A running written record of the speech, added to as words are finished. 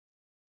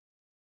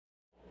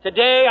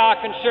Today our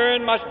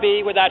concern must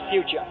be with that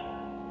future.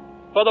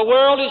 For the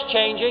world is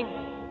changing,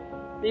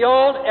 the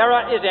old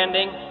era is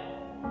ending,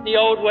 the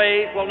old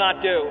ways will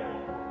not do.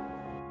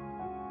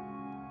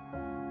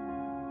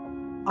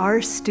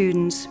 Our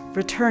students,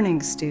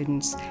 returning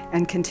students,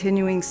 and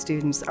continuing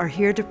students are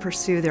here to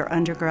pursue their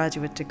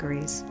undergraduate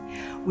degrees.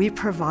 We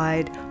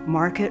provide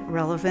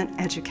market-relevant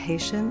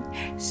education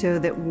so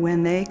that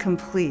when they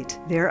complete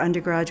their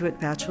undergraduate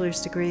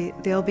bachelor's degree,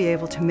 they'll be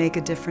able to make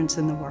a difference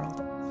in the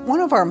world. One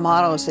of our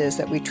mottos is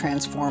that we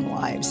transform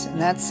lives,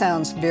 and that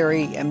sounds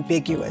very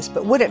ambiguous,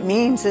 but what it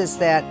means is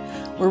that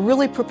we're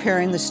really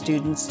preparing the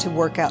students to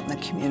work out in the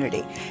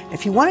community.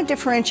 If you want to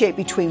differentiate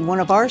between one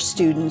of our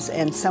students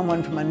and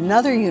someone from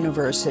another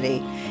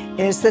university,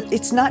 is that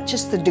it's not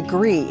just the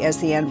degree as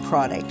the end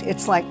product.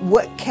 It's like,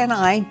 what can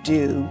I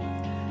do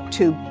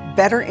to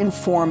better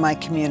inform my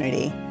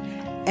community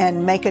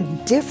and make a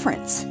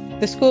difference?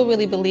 The school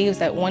really believes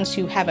that once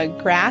you have a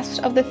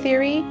grasp of the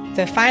theory,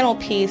 the final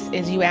piece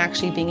is you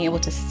actually being able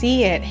to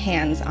see it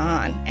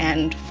hands-on.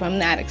 And from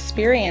that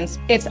experience,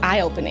 it's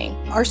eye-opening.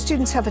 Our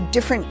students have a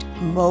different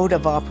mode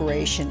of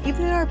operation,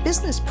 even in our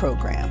business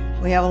program.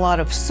 We have a lot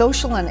of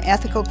social and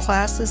ethical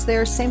classes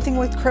there. Same thing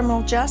with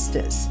criminal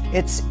justice.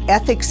 It's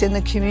ethics in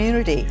the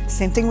community.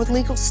 Same thing with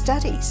legal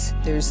studies.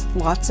 There's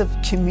lots of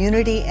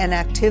community and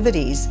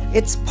activities.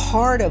 It's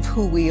part of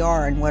who we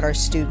are and what our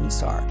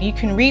students are. You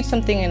can read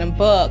something in a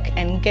book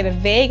and get a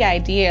vague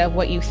idea of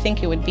what you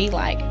think it would be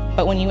like.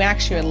 But when you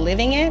actually are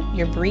living it,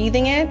 you're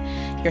breathing it,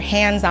 you're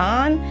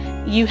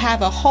hands-on, you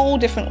have a whole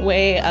different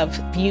way of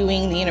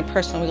viewing the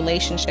interpersonal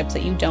relationships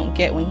that you don't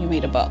get when you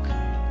read a book.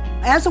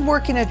 As a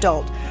working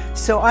adult,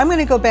 so I'm going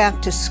to go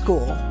back to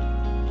school.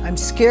 I'm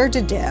scared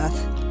to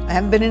death. I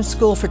haven't been in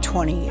school for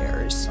 20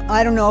 years.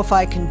 I don't know if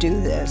I can do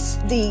this.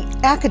 The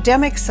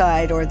academic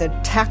side or the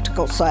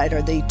tactical side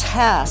or the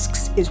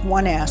tasks is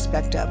one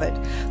aspect of it.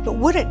 But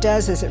what it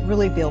does is it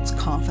really builds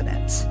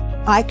confidence.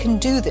 I can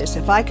do this.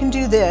 If I can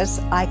do this,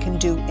 I can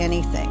do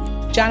anything.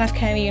 John F.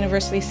 Kennedy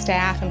University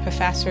staff and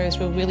professors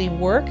will really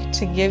work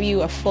to give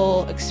you a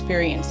full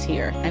experience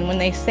here. And when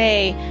they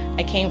say,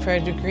 I came for a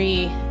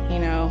degree,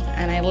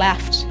 and I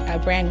left a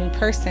brand new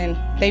person,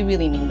 they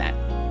really mean that.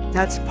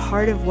 That's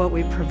part of what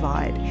we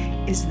provide,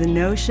 is the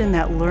notion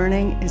that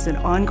learning is an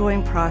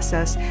ongoing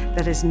process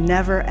that is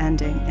never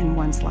ending in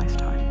one's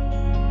lifetime.